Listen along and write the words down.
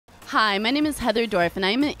Hi, my name is Heather Dorff, and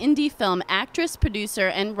I'm an indie film actress, producer,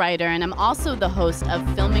 and writer, and I'm also the host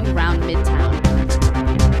of Filming Round Midtown.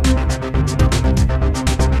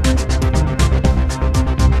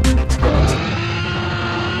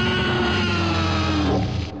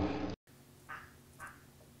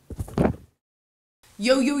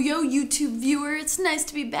 Yo, yo, yo, YouTube viewer, it's nice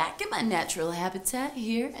to be back in my natural habitat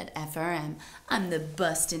here at FRM. I'm the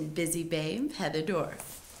bustin' busy babe, Heather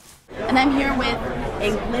Dorff. And I'm here with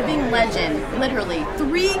a living legend, literally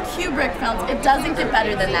 3 Kubrick films. It doesn't get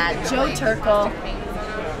better than that. Joe Turkel,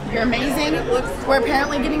 you're amazing. We're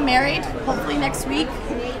apparently getting married, hopefully next week.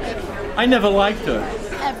 I never liked her.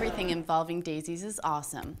 Everything involving daisies is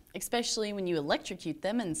awesome, especially when you electrocute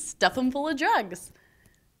them and stuff them full of drugs.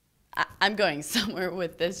 I'm going somewhere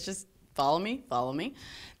with this, just follow me, follow me.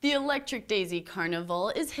 The Electric Daisy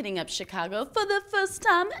Carnival is hitting up Chicago for the first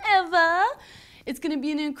time ever. It's gonna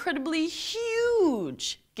be an incredibly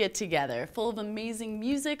huge get-together full of amazing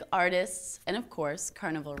music, artists, and of course,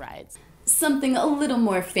 carnival rides. Something a little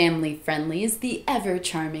more family-friendly is the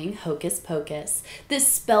ever-charming Hocus Pocus.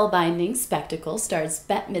 This spellbinding spectacle stars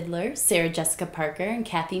Bette Midler, Sarah Jessica Parker, and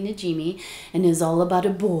Kathy Najimy, and is all about a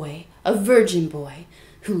boy, a virgin boy,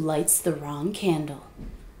 who lights the wrong candle.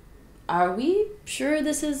 Are we sure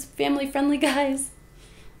this is family-friendly, guys?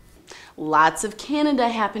 Lots of Canada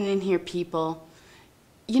happening here, people.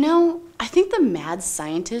 You know, I think the mad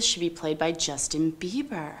scientist should be played by Justin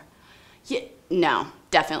Bieber. Yeah, no,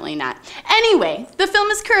 definitely not. Anyway, the film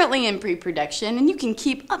is currently in pre-production, and you can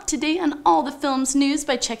keep up to date on all the film's news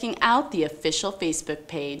by checking out the official Facebook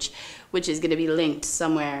page, which is going to be linked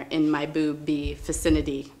somewhere in my boob-bee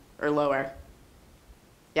vicinity or lower.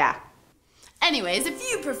 Yeah. Anyways, if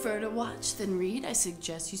you prefer to watch than read, I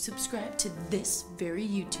suggest you subscribe to this very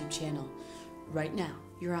YouTube channel. Right now,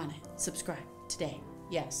 you're on it. Subscribe today.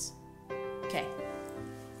 Yes. Okay.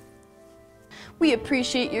 We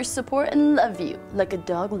appreciate your support and love you like a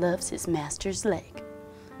dog loves his master's leg.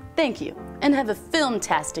 Thank you, and have a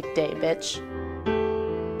filmtastic day, bitch.